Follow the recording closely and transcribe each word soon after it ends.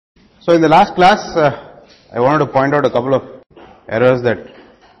So in the last class, I wanted to point out a couple of errors that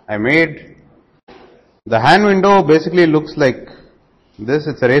I made. The hand window basically looks like this.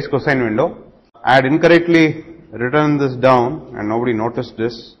 It's a raised cosine window. I had incorrectly written this down and nobody noticed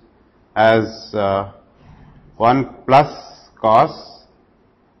this as 1 plus cos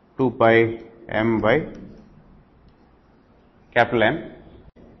 2 pi m by capital M.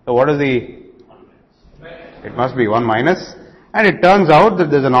 So what is it must be 1 minus, and it turns out that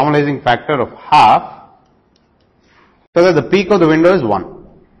there is a normalizing factor of half, so that the peak of the window is 1.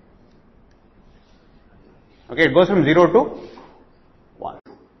 Okay, it goes from 0 to 1.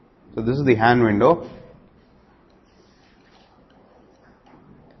 So this is the hand window.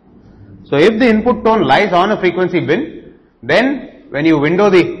 So if the input tone lies on a frequency bin, then when you window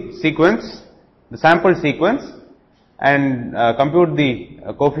the sequence, the sample sequence, and compute the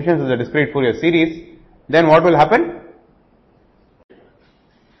coefficients of the discrete Fourier series, then what will happen?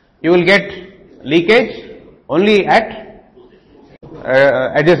 You will get leakage only at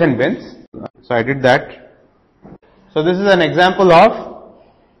adjacent bins. So I did that. So this is an example of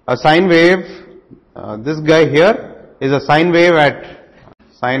a sine wave. This guy here is a sine wave at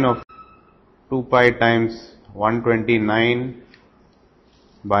sine of 2 pi times 129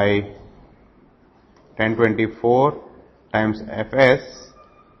 by 1024 times Fs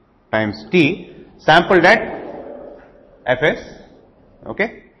times T, sampled at Fs.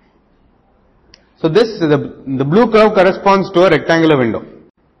 Okay. So this the blue curve corresponds to a rectangular window.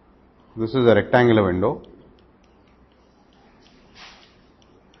 This is a rectangular window.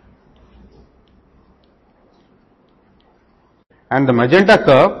 And the magenta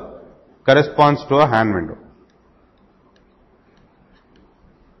curve corresponds to a hand window.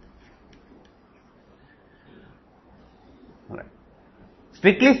 Alright.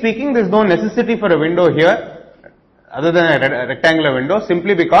 Strictly speaking, there is no necessity for a window here other than a rectangular window,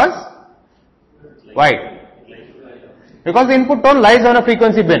 simply because, why? Because the input tone lies on a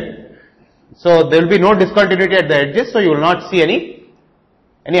frequency bin. So there will be no discontinuity at the edges, so you will not see any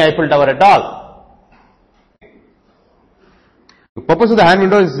Eiffel Tower at all. The purpose of the hand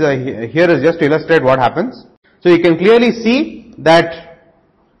window is here is just to illustrate what happens. So you can clearly see that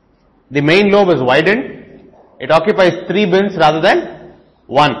the main lobe is widened. It occupies 3 bins rather than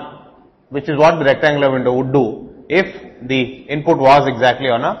 1, which is what the rectangular window would do if the input was exactly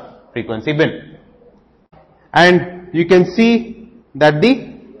on a frequency bin. And you can see that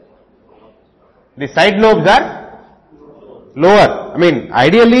the side lobes are lower. I mean,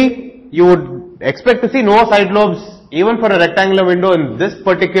 ideally you would expect to see no side lobes even for a rectangular window in this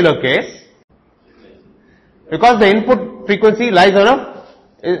particular case, because the input frequency lies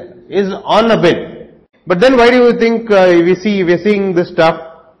is on a bin. But then why do you think we are seeing this stuff?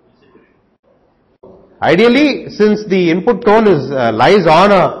 Ideally, since the input tone lies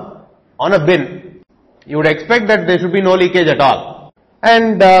on a bin, you would expect that there should be no leakage at all.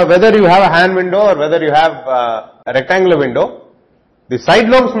 And whether you have a hand window or whether you have a rectangular window, the side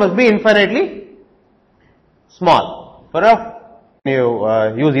lobes must be infinitely small for you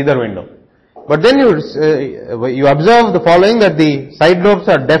use either window. But then you observe the following, that the side lobes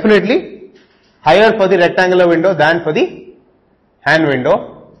are definitely higher for the rectangular window than for the hand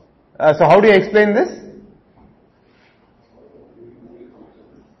window. So how do you explain this?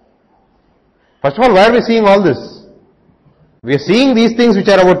 First of all, why are we seeing all this? We are seeing these things which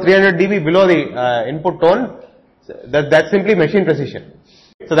are about 300 dB below the input tone. That's simply machine precision.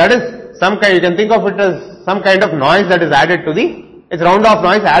 So that is some kind, you can think of it as some kind of noise that is added to it's round off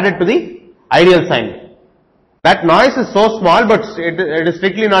noise added to the ideal sine wave. That noise is so small, but it is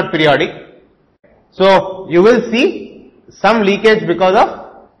strictly not periodic. So you will see some leakage because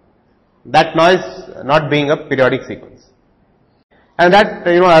of that noise not being a periodic sequence. And that,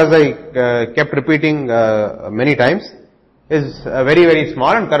 as I kept repeating many times, is very, very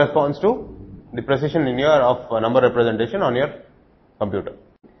small and corresponds to the precision of number representation on your computer.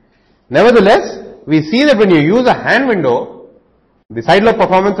 Nevertheless, we see that when you use a hand window, the side lobe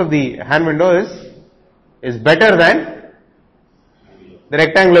performance of the hand window is better than the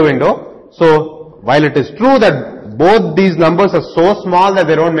rectangular window. So while it is true that both these numbers are so small that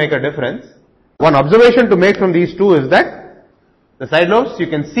they don't make a difference, one observation to make from these two is that the side lobes, you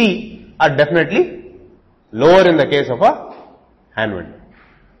can see, are definitely lower in the case of a hand window.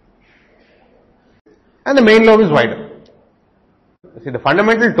 And the main lobe is wider. You see, the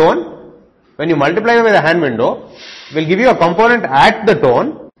fundamental tone, when you multiply by the hand window, will give you a component at the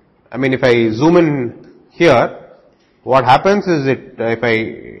tone. I mean, if I zoom in here, what happens is it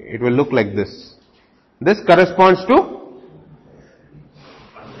will look like this. This corresponds to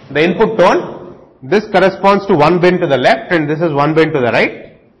the input tone. This corresponds to one bin to the left and this is one bin to the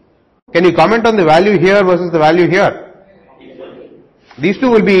right. Can you comment on the value here versus the value here? These two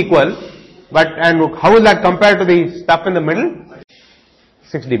will be equal, but and how will that compare to the stuff in the middle?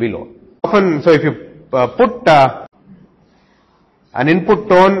 6 dB lower. Often, so if you put an input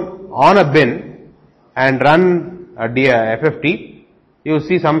tone on a bin and run a FFT, you will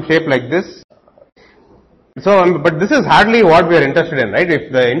see some shape like this. So, but this is hardly what we are interested in, right?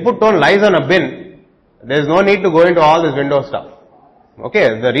 If the input tone lies on a bin, there is no need to go into all this window stuff.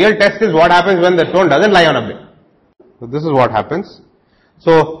 Okay, the real test is what happens when the tone doesn't lie on a bin. So this is what happens.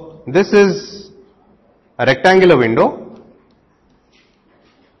 So this is a rectangular window.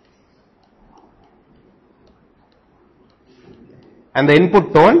 And the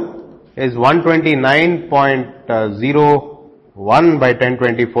input tone is 129.01 by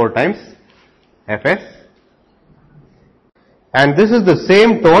 1024 times Fs. And this is the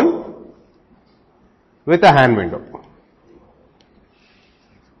same tone with a hand window.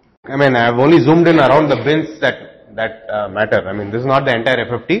 I mean, I have only zoomed in around the bins that matter. I mean, this is not the entire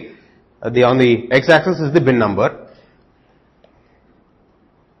FFT. On the x-axis is the bin number.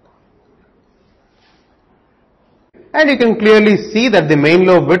 And you can clearly see that the main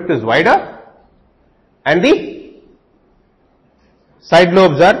lobe width is wider and the side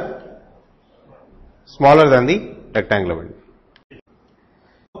lobes are smaller than the rectangular window.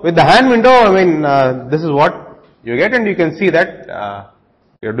 With the hand window, I mean, this is what you get, and you can see that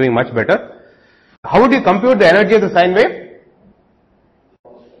you're doing much better. How would you compute the energy of the sine wave?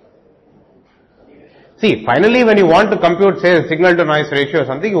 See, finally, when you want to compute, say, the signal to noise ratio or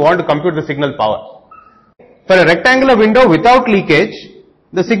something, you want to compute the signal power. For a rectangular window without leakage,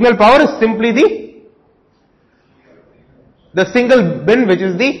 the signal power is simply the single bin which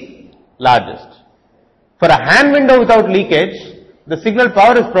is the largest. For a hand window without leakage, the signal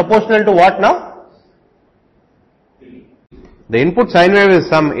power is proportional to what now? The input sine wave is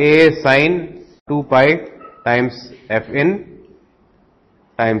some A sine 2 pi times Fin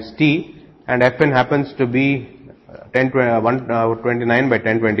times T, and Fin happens to be 129 by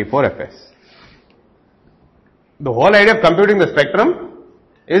 1024 Fs. The whole idea of computing the spectrum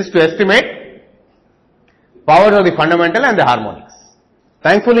is to estimate powers of the fundamental and the harmonics.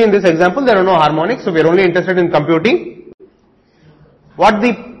 Thankfully, in this example, there are no harmonics, so we are only interested in computing what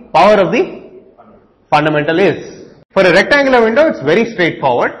the power of the fundamental is. For a rectangular window, it's very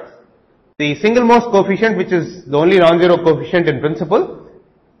straightforward. The single most coefficient, which is the only non-zero coefficient in principle,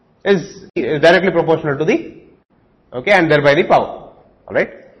 is directly proportional to the, okay, and thereby the power.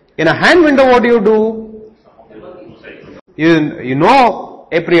 Alright. In a hand window, what do? You know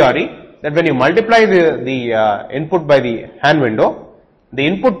a priori that when you multiply the input by the hand window, the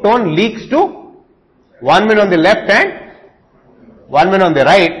input tone leaks to one min on the left and one min on the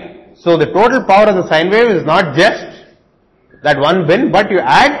right. So the total power of the sine wave is not just that one bin, but you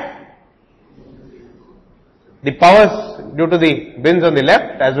add the powers due to the bins on the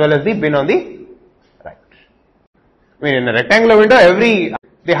left as well as the bin on the right. I mean, in a rectangular window,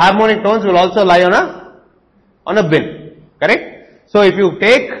 the harmonic tones will also lie on a bin, correct? So if you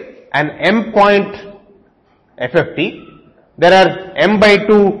take an M point FFT, there are M by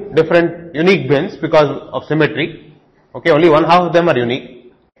 2 different unique bins because of symmetry. Okay, only one half of them are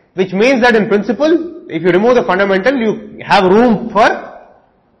unique, which means that in principle, if you remove the fundamental, you have room for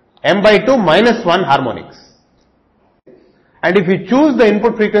M by 2 minus 1 harmonics. And if you choose the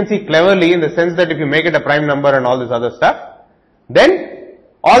input frequency cleverly, in the sense that if you make it a prime number and all this other stuff, then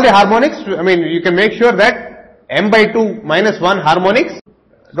all the harmonics, I mean, you can make sure that M by 2 minus 1 harmonics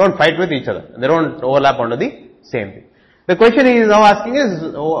don't fight with each other. They don't overlap onto the same thing. The question he is now asking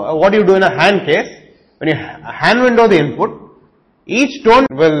is, what do you do in a hand case? When you hand window the input, each tone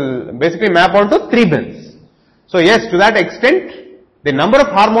will basically map onto 3 bins. So yes, to that extent, the number of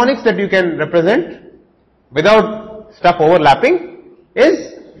harmonics that you can represent without stuff overlapping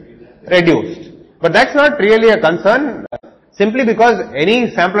is reduced. But that's not really a concern, simply because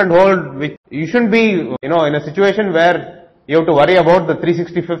any sample and hold, which you shouldn't be, in a situation where you have to worry about the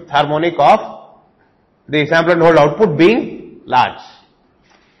 365th harmonic of the sample and hold output being large.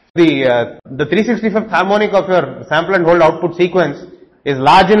 The 365th harmonic of your sample and hold output sequence is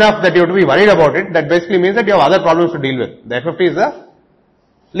large enough that you have to be worried about it. That basically means that you have other problems to deal with. The FFT is the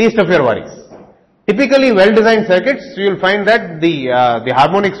least of your worries. Typically, well-designed circuits, you will find that the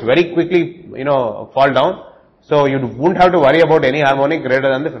harmonics very quickly, fall down. So you won't have to worry about any harmonic greater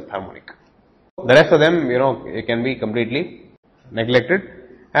than the 5th harmonic. The rest of them, it can be completely neglected,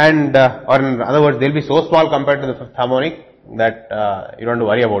 and or in other words, they'll be so small compared to the 5th harmonic that you don't have to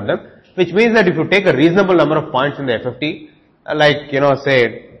worry about them. Which means that if you take a reasonable number of points in the FFT, like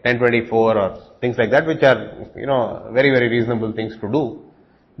say 1024 or things like that, which are very very reasonable things to do,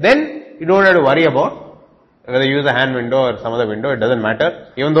 then you don't have to worry about whether you use a hand window or some other window, it doesn't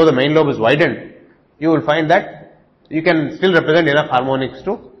matter. Even though the main lobe is widened, you will find that you can still represent enough harmonics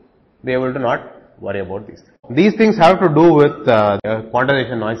to be able to not worry about these things. These things have to do with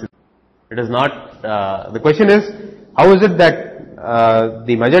quantization noise. It is not, the question is, how is it that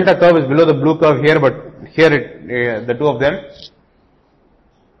the magenta curve is below the blue curve here, but here the two of them,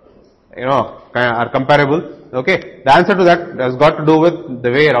 are comparable? Okay, the answer to that has got to do with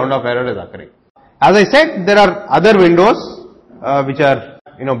the way round off error is occurring. As I said, there are other windows which are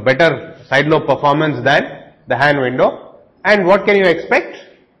better side lobe performance than the hand window. And what can you expect?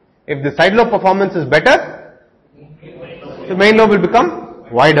 If the side lobe performance is better, the main lobe will become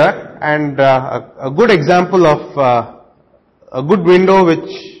wider. And a good example of a good window which,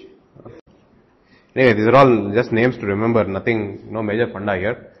 anyway, these are all just names to remember, nothing, no major funda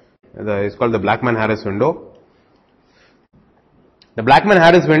here. It's called the Blackman-Harris window. The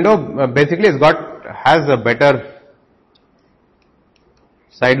Blackman-Harris window basically has a better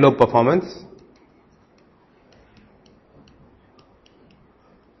side lobe performance.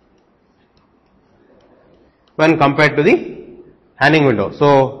 When compared to the Hanning window.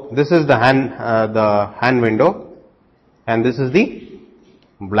 So this is the hand window, and this is the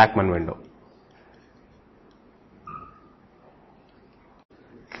Blackman window.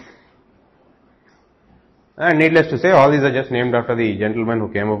 And needless to say, all these are just named after the gentleman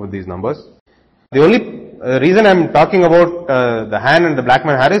who came up with these numbers. The only reason I am talking about the Han and the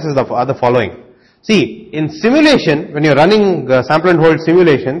Blackman-Harris are the following. See, in simulation, when you are running sample and hold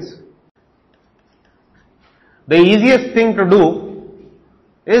simulations, the easiest thing to do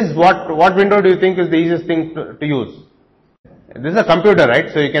is what window do you think is the easiest thing to use? This is a computer,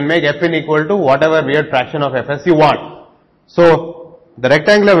 right? So you can make Fn equal to whatever weird fraction of Fs you want. So the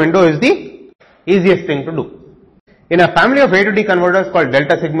rectangular window is the easiest thing to do. In a family of A to D converters called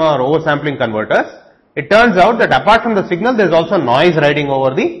delta sigma or oversampling converters, it turns out that apart from the signal, there is also noise riding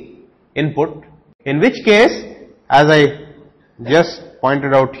over the input. In which case, as I just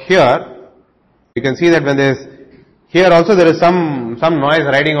pointed out here, you can see that when there is, here also there is some noise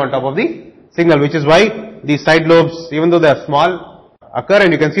riding on top of the signal, which is why these side lobes, even though they are small, occur,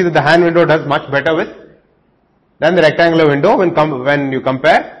 and you can see that the hand window does much better than the rectangular window when you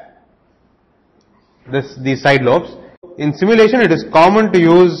compare these side lobes. In simulation, it is common to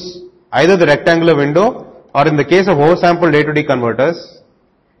use either the rectangular window, or in the case of oversampled A to D converters,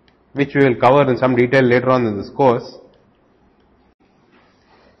 which we will cover in some detail later on in this course,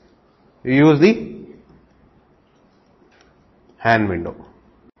 you use the hand window.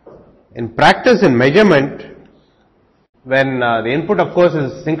 In practice, in measurement, when the input of course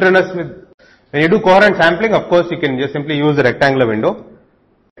is synchronous with, when you do coherent sampling, of course you can just simply use the rectangular window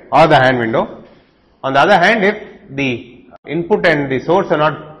or the hand window. On the other hand, if the input and the source are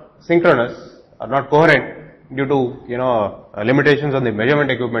not synchronous, are not coherent due to limitations on the measurement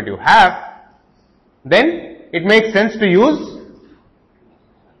equipment you have, then it makes sense to use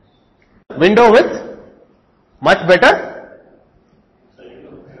window with much better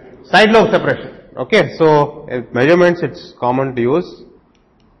side lobe separation. Okay, so in measurements it's common to use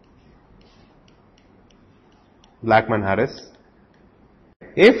Blackman-Harris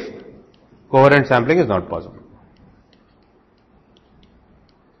if coherent sampling is not possible.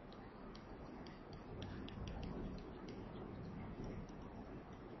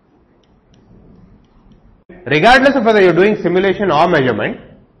 Regardless of whether you are doing simulation or measurement,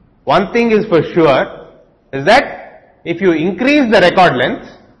 one thing is for sure is that if you increase the record length,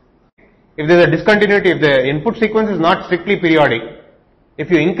 if there is a discontinuity, if the input sequence is not strictly periodic, if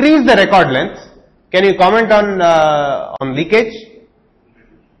you increase the record length, can you comment on leakage?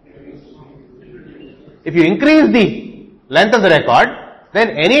 If you increase the length of the record,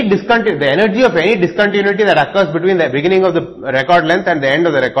 then the energy of any discontinuity that occurs between the beginning of the record length and the end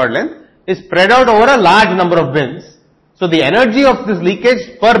of the record length is spread out over a large number of bins. So the energy of this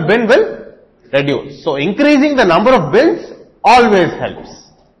leakage per bin will reduce. So increasing the number of bins always helps.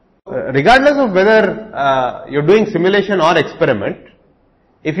 Regardless of whether you are doing simulation or experiment,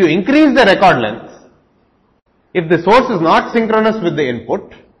 if you increase the record length, if the source is not synchronous with the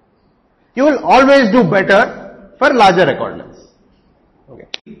input, you will always do better for larger record lengths. Okay.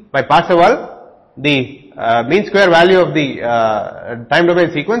 By Parseval, the mean square value of the time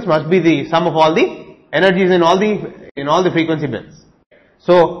domain sequence must be the sum of all the energies in all the frequency bins.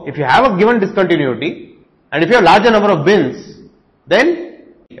 So if you have a given discontinuity, and if you have larger number of bins, then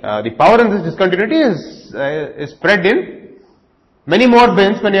the power in this discontinuity is spread in many more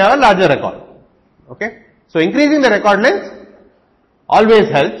bins when you have a larger record. Okay. So increasing the record length always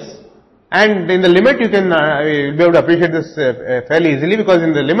helps, and in the limit you can you'll be able to appreciate this fairly easily, because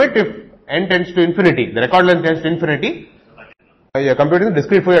in the limit, if n tends to infinity, the record length tends to infinity, you are computing the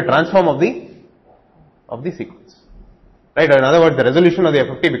discrete Fourier transform of the sequence. Right? Or in other words, the resolution of the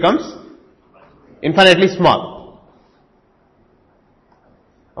FFT becomes infinitely small.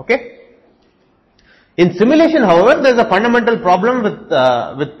 Okay? In simulation, however, there is a fundamental problem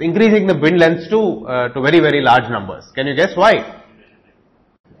with increasing the bit lengths to very, very large numbers. Can you guess why?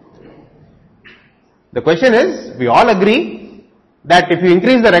 The question is, we all agree that if you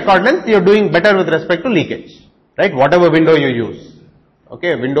increase the record length, you are doing better with respect to leakage. Right? Whatever window you use.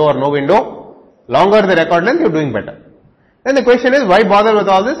 Okay, window or no window, longer the record length, you are doing better. Then the question is, why bother with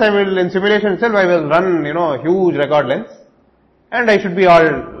all this? I will, in simulation itself, I will run, huge record lengths, and I should be all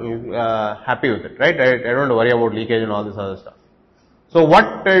happy with it, right? I don't have to worry about leakage and all this other stuff. So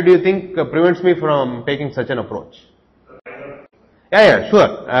what do you think prevents me from taking such an approach? Yeah,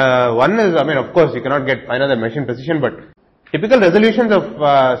 sure. One is, of course, you cannot get finer than machine precision, but typical resolutions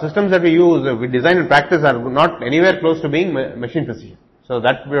of systems that we use, we design and practice are not anywhere close to being machine precision. So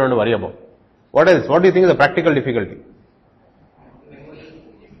that we don't have to worry about. What else? What do you think is the practical difficulty?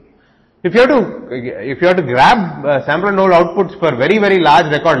 If you have to grab sample and hold outputs for very, very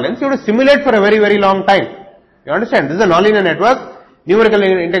large record lengths, you have to simulate for a very, very long time. You understand? This is a nonlinear network. Numerical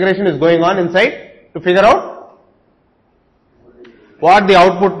integration is going on inside to figure out what the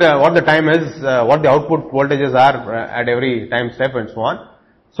output, what the time is, what the output voltages are at every time step and so on.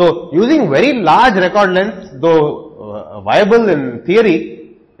 So using very large record lengths, though viable in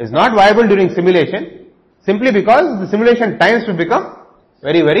theory, is not viable during simulation, simply because the simulation times will become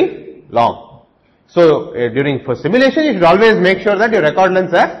very, very long. So for simulation, you should always make sure that your record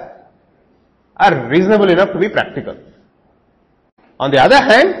lengths are reasonable enough to be practical. On the other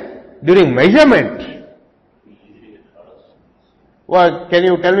hand, during measurement, well, can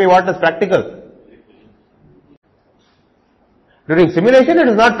you tell me what is practical? During simulation, it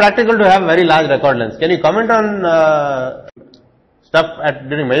is not practical to have very large record lengths. Can you comment on stuff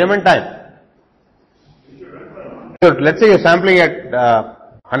during measurement time? So let's say you're sampling at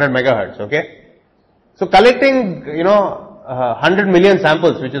 100 megahertz, okay? So collecting, 100 million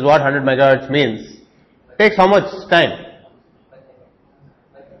samples, which is what 100 megahertz means, takes how much time?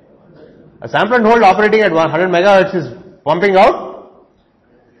 A sample and hold operating at 100 megahertz is pumping out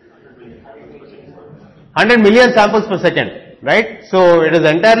 100 million samples per second, right? So it is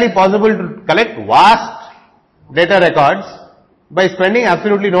entirely possible to collect vast data records by spending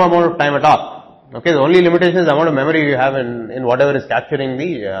absolutely no amount of time at all. Okay, the only limitation is the amount of memory you have in whatever is capturing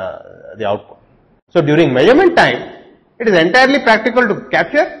the output. So during measurement time, it is entirely practical to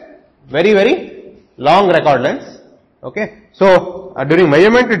capture very, very long record lengths. Okay, so during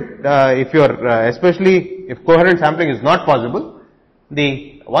measurement, especially if coherent sampling is not possible,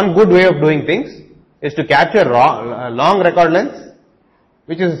 the one good way of doing things is to capture long record lengths,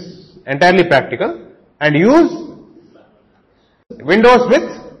 which is entirely practical, and use windows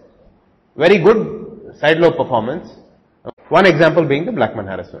with very good side lobe performance. One example being the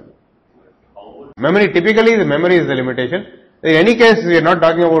Blackman-Harris window. Memory, typically the memory is the limitation. In any case, we are not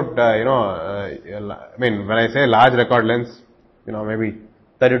talking about, when I say large record lengths, maybe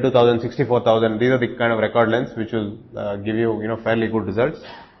 32,000, 64,000, these are the kind of record lengths which will give you, fairly good results,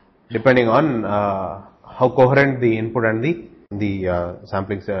 depending on how coherent the input and the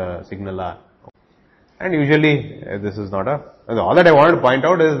sampling signal are. And usually, this is not all that I wanted to point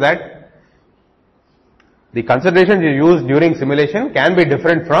out is that the considerations you use during simulation can be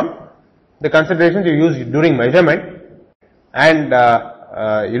different from the considerations you use during measurement, and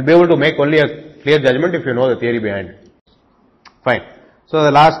you'll be able to make only a clear judgment if you know the theory behind it. Fine. So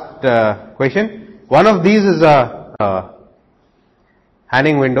the last question. One of these is a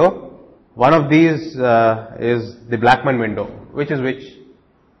Hanning window. One of these is the Blackman window. Which is which?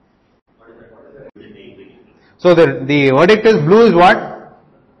 So the verdict is blue is what?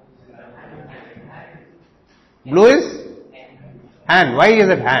 Blue is Han. Why is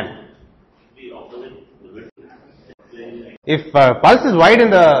it Han? If pulse is wide in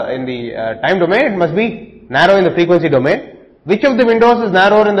the time domain, it must be narrow in the frequency domain. Which of the windows is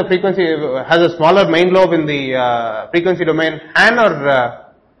narrower in the frequency, has a smaller main lobe in the frequency domain? Han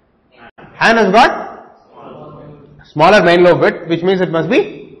or Han has got smaller main lobe width, which means it must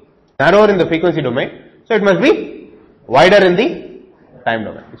be narrower in the frequency domain. So it must be wider in the time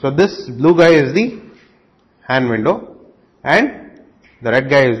domain. So this blue guy is the Han window, and the red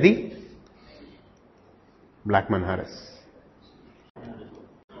guy is the Blackman-Harris.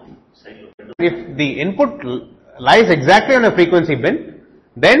 If the input lies exactly on a frequency bin,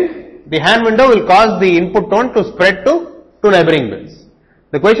 then the Han window will cause the input tone to spread to two neighboring bins.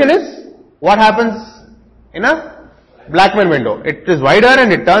 The question is, what happens in a Blackman window. It is wider,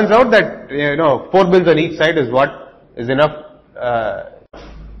 and it turns out that 4 bins on each side is what is enough.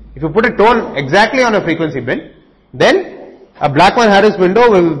 If you put a tone exactly on a frequency bin, then a Blackman-Harris window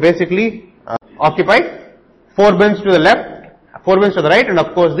will basically occupy 4 bins to the left, 4 bins to the right, and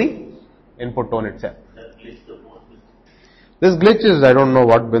of course the input tone itself. This glitch is, I don't know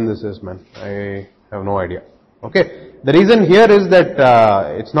what bin this is, man. I have no idea. Okay. The reason here is that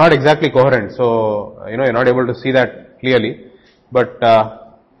it's not exactly coherent, so you're not able to see that clearly. But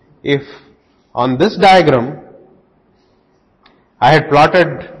if on this diagram I had plotted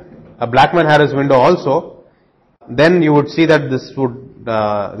a Blackman-Harris window also, then you would see that this would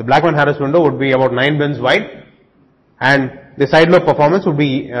the Blackman-Harris window would be about 9 bins wide, and the side lobe performance would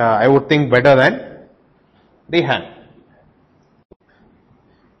be I would think better than the hand.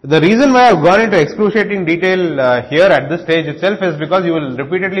 The reason why I've gone into excruciating detail here at this stage itself is because you will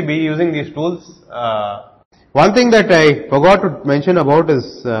repeatedly be using these tools. One thing that I forgot to mention about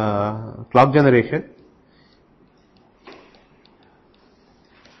is clock generation.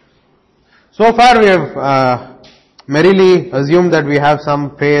 So far we have merrily assumed that we have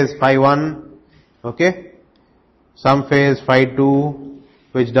some phase phi 1, okay, some phase phi 2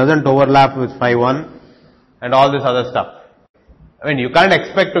 which doesn't overlap with phi 1, and all this other stuff. I mean, you can't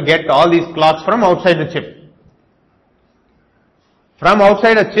expect to get all these clocks from outside the chip. From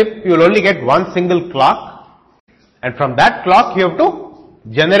outside a chip, you will only get one single clock, and from that clock you have to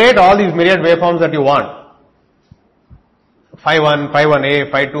generate all these myriad waveforms that you want. Phi 1, Phi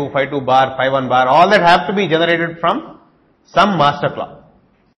 1A, Phi 2, Phi 2 bar, Phi 1 bar, all that have to be generated from some master clock.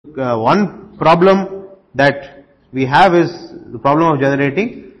 One problem that we have is the problem of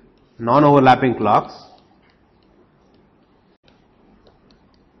generating non-overlapping clocks.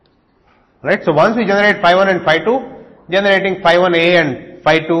 Right, so once we generate phi 1 and phi 2, generating phi 1A and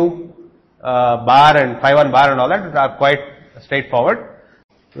phi 2 bar and phi 1 bar and all that are quite straightforward.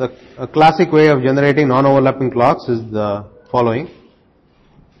 A classic way of generating non-overlapping clocks is the following.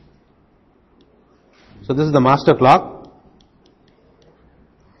 So this is the master clock.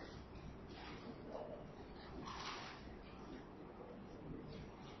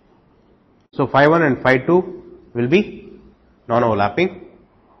 So phi 1 and phi 2 will be non-overlapping.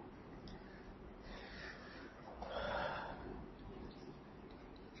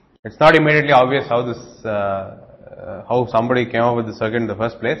 It's not immediately obvious how this, how somebody came up with the circuit in the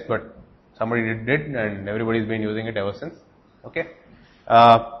first place, but somebody did, and everybody's been using it ever since. Okay.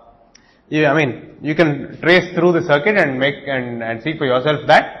 I mean, you can trace through the circuit and make and see for yourself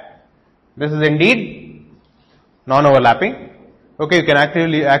that this is indeed non-overlapping. Okay, you can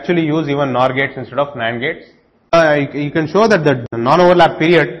actually use even NOR gates instead of NAND gates. You can show that the non-overlap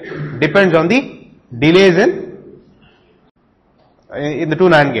period depends on the delays in the two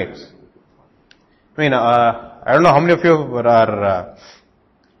NAND gates. I mean, I don't know how many of you are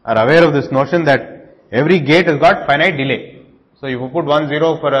aware of this notion that every gate has got finite delay. So if you put 1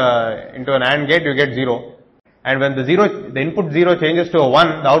 0 into an AND gate, you get 0. And when the input 0 changes to a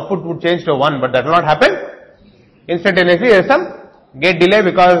 1, the output would change to a 1, but that will not happen instantaneously. There is some gate delay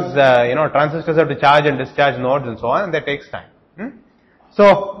because, transistors have to charge and discharge nodes and so on, and that takes time.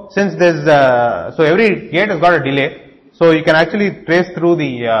 So since so every gate has got a delay, so you can actually trace through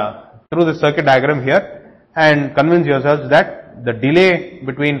the circuit diagram here and convince yourselves that the delay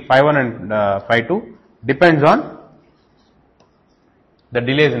between phi 1 and phi 2 depends on the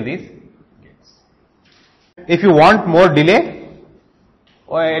delays in these gates. If you want more delay,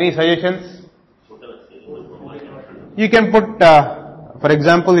 or any suggestions? You can put, for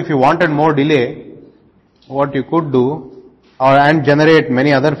example, if you wanted more delay, what you could do, and generate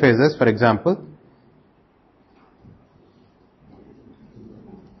many other phases, for example,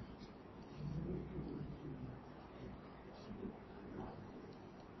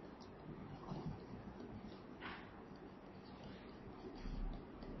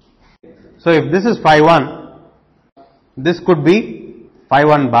 so if this is phi 1, this could be phi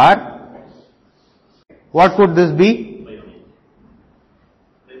 1 bar. What could this be?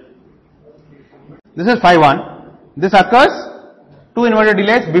 This is phi 1. This occurs 2 inverter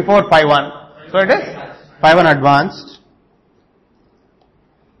delays before phi 1. So it is phi 1 advanced.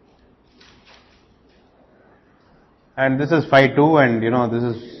 And this is phi 2, and this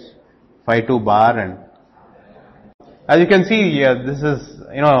is phi 2 bar, and as you can see, this is,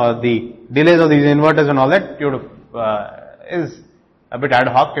 the delays of these inverters and all that is a bit ad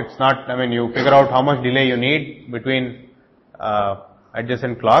hoc. It's not, you figure out how much delay you need between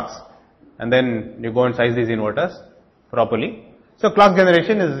adjacent clocks, and then you go and size these inverters properly. So clock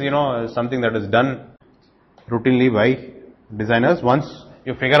generation is, something that is done routinely by designers once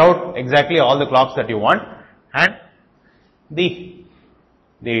you figure out exactly all the clocks that you want, and the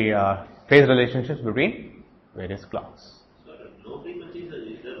phase relationships between various clocks. So at low frequencies,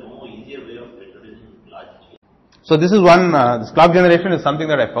 is there no easier way of introducing large? So this is one, this clock generation is something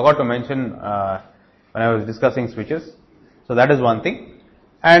that I forgot to mention when I was discussing switches. So that is one thing.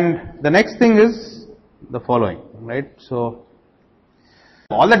 And the next thing is the following, right? So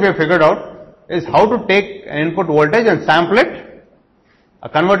all that we have figured out is how to take an input voltage and sample it,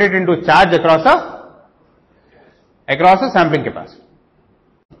 convert it into charge across a sampling capacitor.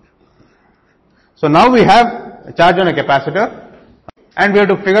 So now we have a charge on a capacitor, and we have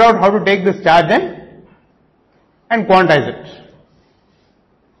to figure out how to take this charge and quantize it.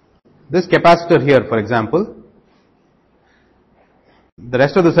 This capacitor here, for example, the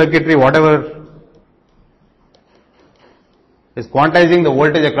rest of the circuitry, whatever is quantizing the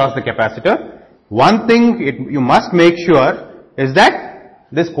voltage across the capacitor. One thing you must make sure is that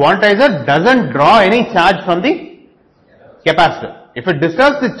this quantizer doesn't draw any charge from the capacitor. If it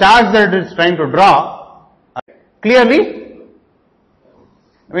disturbs the charge that it is trying to draw, clearly,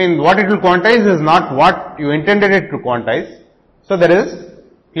 I mean, what it will quantize is not what you intended it to quantize. So there is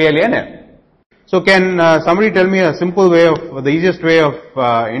clearly an error. So can somebody tell me a simple way of, the easiest way of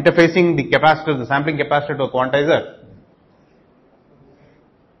interfacing the capacitor, the sampling capacitor to a quantizer?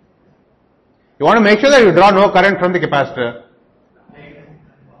 You want to make sure that you draw no current from the capacitor.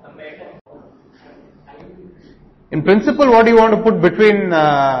 In principle, what do you want to put between,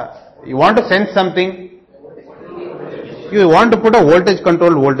 you want to sense something, you want to put a voltage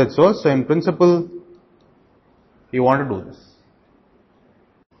controlled voltage source. So in principle, you want to do this.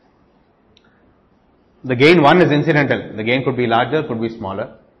 The gain 1 is incidental. The gain could be larger, could be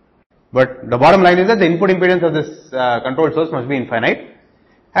smaller. But the bottom line is that the input impedance of this controlled source must be infinite.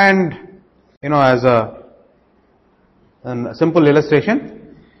 And, you know, as a simple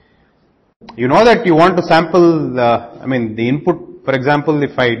illustration, you know that you want to sample, the input, for example,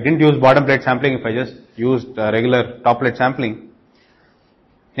 if I didn't use bottom plate sampling, if I just used regular top plate sampling,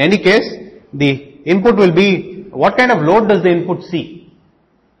 in any case, the input will be, what kind of load does the input see?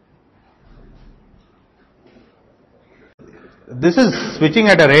 This is switching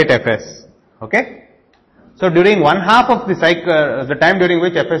at a rate Fs, okay? So during one half of the cycle, the time during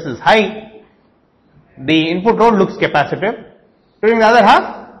which Fs is high, the input load looks capacitive. During the other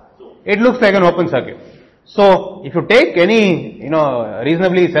half, it looks like an open circuit. So if you take any,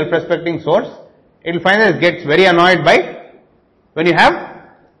 reasonably self-respecting source, it will find that it gets very annoyed by when you have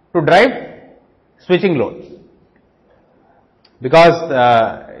to drive switching loads. Because,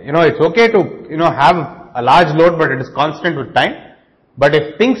 it's okay to, have a large load, but it is constant with time. But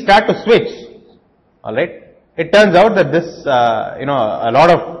if things start to switch, alright, it turns out that this, a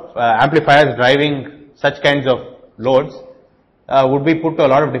lot of amplifiers driving such kinds of loads would be put to a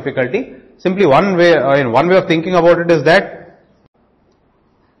lot of difficulty. Simply one way of thinking about it is that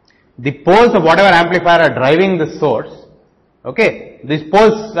the poles of whatever amplifier are driving the source, okay, these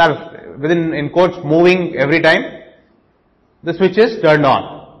poles are in quotes moving every time the switch is turned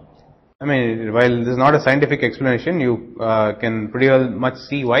on. I mean, while this is not a scientific explanation, you can pretty well much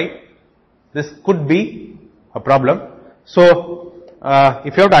see why this could be a problem. So,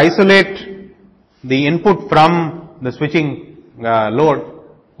 if you have to isolate the input from the switching load,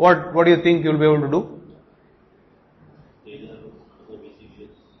 what do you think you will be able to do?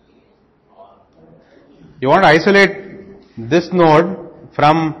 You want to isolate this node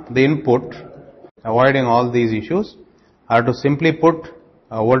from the input, avoiding all these issues, or to simply put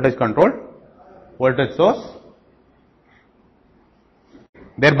a voltage controlled voltage source.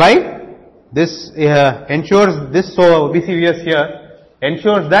 Thereby, this ensures, this VCVS here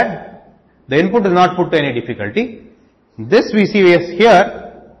ensures that the input is not put to any difficulty. This VCVS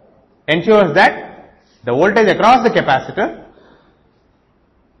here ensures that the voltage across the capacitor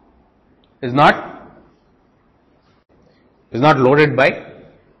is not loaded by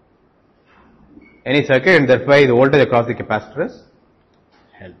any circuit, and thereby the voltage across the capacitor is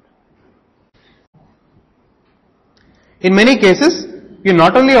held. In many cases, you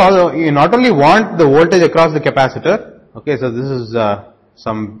not only want the voltage across the capacitor, okay, so this is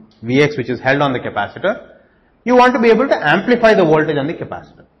some Vx which is held on the capacitor, you want to be able to amplify the voltage on the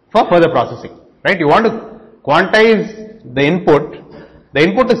capacitor for further processing, right? You want to quantize the input. The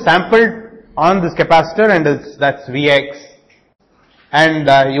input is sampled on this capacitor, and that's Vx,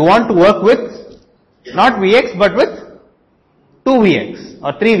 and you want to work with not Vx but with 2Vx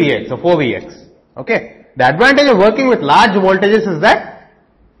or 3Vx or 4Vx, okay? The advantage of working with large voltages is that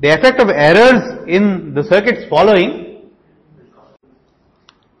the effect of errors in the circuits following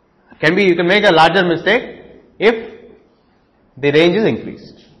can be, you can make a larger mistake if the range is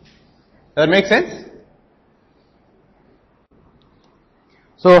increased. Does that make sense?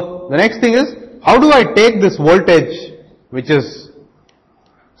 So the next thing is, how do I take this voltage which is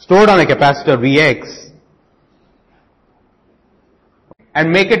stored on a capacitor Vx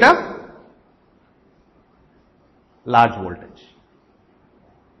and make it a large voltage?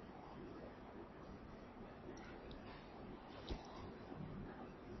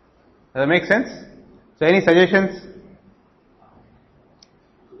 Does that make sense? So any suggestions?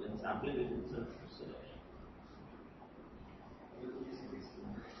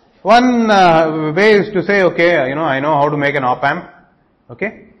 One way is to say, okay, I know how to make an op-amp.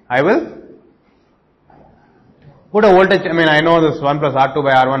 Okay, I will put a voltage. I know this 1 plus R2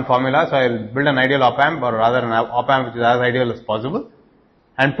 by R1 formula, so I will build an ideal op-amp, or rather an op-amp which is as ideal as possible,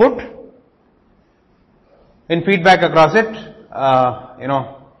 and put in feedback across it,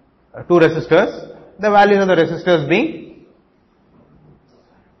 2 resistors. The values of the resistors being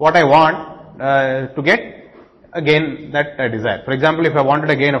what I want to get a gain that I desire. For example, if I wanted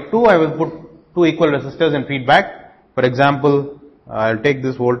a gain of 2, I will put 2 equal resistors in feedback. For example, I'll take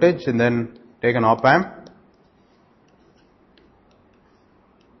this voltage and then take an op-amp.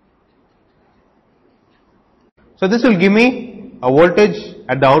 So this will give me a voltage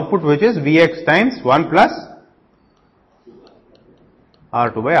at the output which is Vx times 1 plus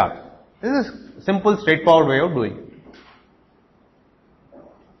R2 by R. This is a simple, straightforward way of doing it.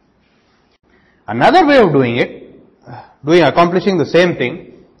 Another way of doing it, accomplishing the same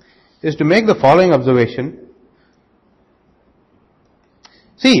thing, is to make the following observation.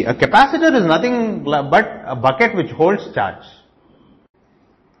 See, a capacitor is nothing but a bucket which holds charge.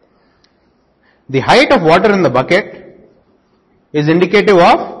 The height of water in the bucket is indicative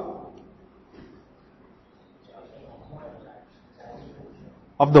of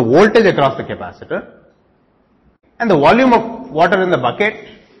the voltage across the capacitor, and the volume of water in the bucket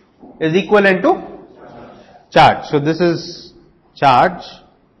is equivalent to charge. So this is charge,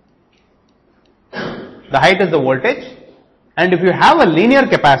 the height is the voltage, and if you have a linear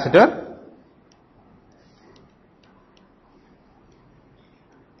capacitor,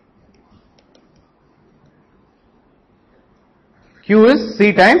 Q is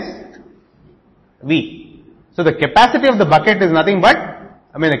C times V. So the capacity of the bucket is nothing but,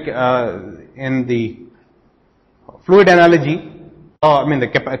 in the fluid analogy, the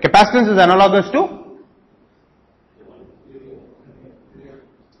capacitance is analogous to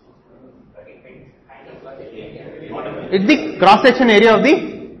it's the cross-section area of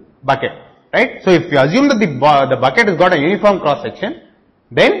the bucket, right? So if you assume that the bucket has got a uniform cross-section,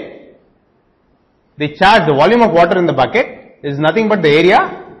 then the charge, the volume of water in the bucket is nothing but the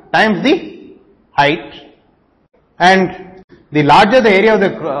area times the height, and the larger the area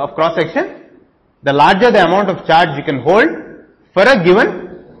of cross-section, the larger the amount of charge you can hold for a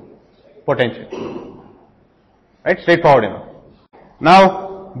given potential. Right? Straightforward enough.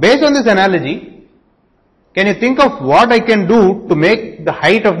 Now, based on this analogy, can you think of what I can do to make the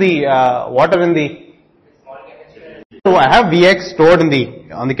height of the water in the... So I have Vx stored on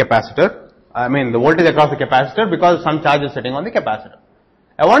the capacitor. The voltage across the capacitor, because some charge is sitting on the capacitor.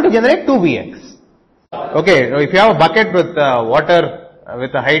 I want to generate 2 Vx. Okay, if you have a bucket with water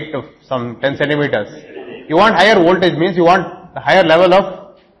with a height of some 10 centimeters, you want higher voltage, means you want a higher level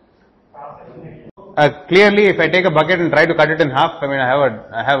of, clearly if I take a bucket and try to cut it in half,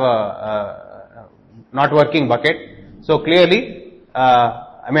 I have a not working bucket. So clearly,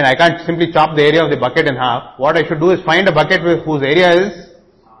 I can't simply chop the area of the bucket in half. What I should do is find a bucket whose area is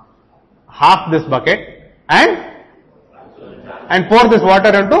half this bucket and pour this water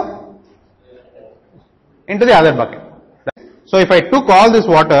into the other bucket. So if I took all this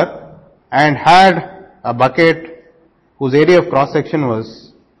water and had a bucket whose area of cross section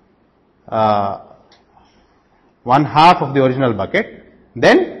was 1/2 of the original bucket,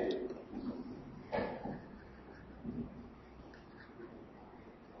 then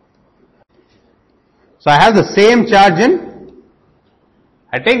so I have the same charge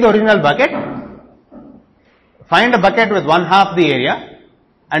I take the original bucket, find a bucket with 1/2 the area,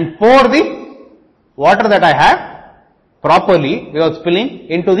 and pour the water that I have properly without spilling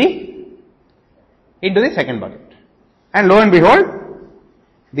into the second bucket. And lo and behold,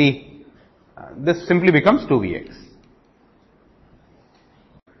 this simply becomes 2 Vx.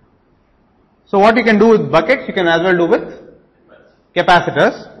 So what you can do with buckets, you can as well do with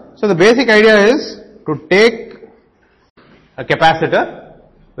capacitors. So the basic idea is to take a capacitor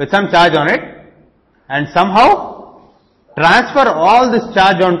with some charge on it and somehow transfer all this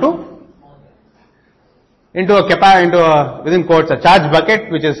charge into a within quotes a charge bucket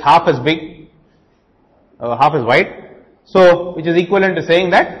which is half as big, half as wide. So which is equivalent to saying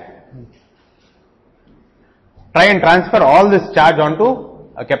that try and transfer all this charge onto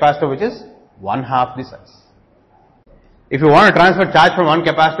a capacitor which is 1/2 the size. If you want to transfer charge from one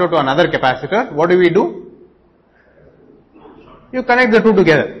capacitor to another capacitor, what do? You connect the two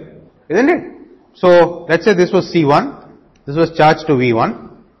together, isn't it? So let's say this was C1, this was charged to V1,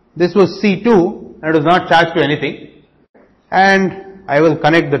 this was C2 and it was not charged to anything, and I will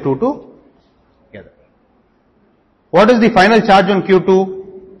connect the two together. What is the final charge on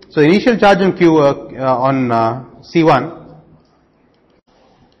Q2? So initial charge on C1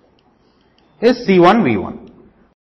 is C1 V1.